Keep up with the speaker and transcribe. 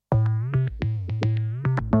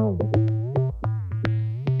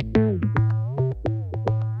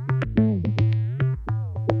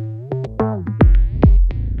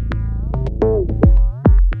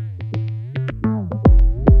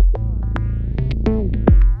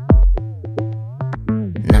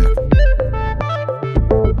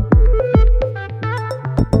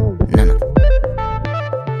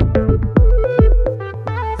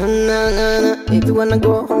wanna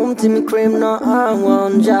go home to my crib, no, I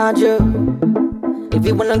won't judge you. If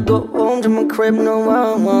you wanna go home to my crib, no,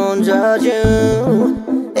 I won't judge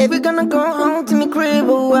you. If you're gonna go home to my crib,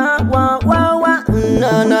 oh,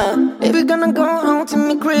 nah, nah. If you're gonna go home to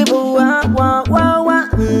my crib, oh, nah,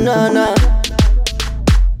 nah.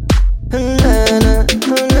 Nanna,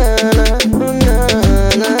 Nanna, Nanna.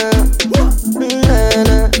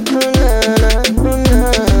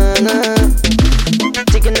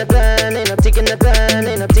 Taking the plan, and I'm taking the plan,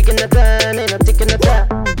 and I'm taking the plan, and I'm taking the plan,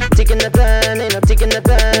 taking the plan, and I'm taking the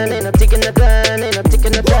plan, and I'm taking the plan.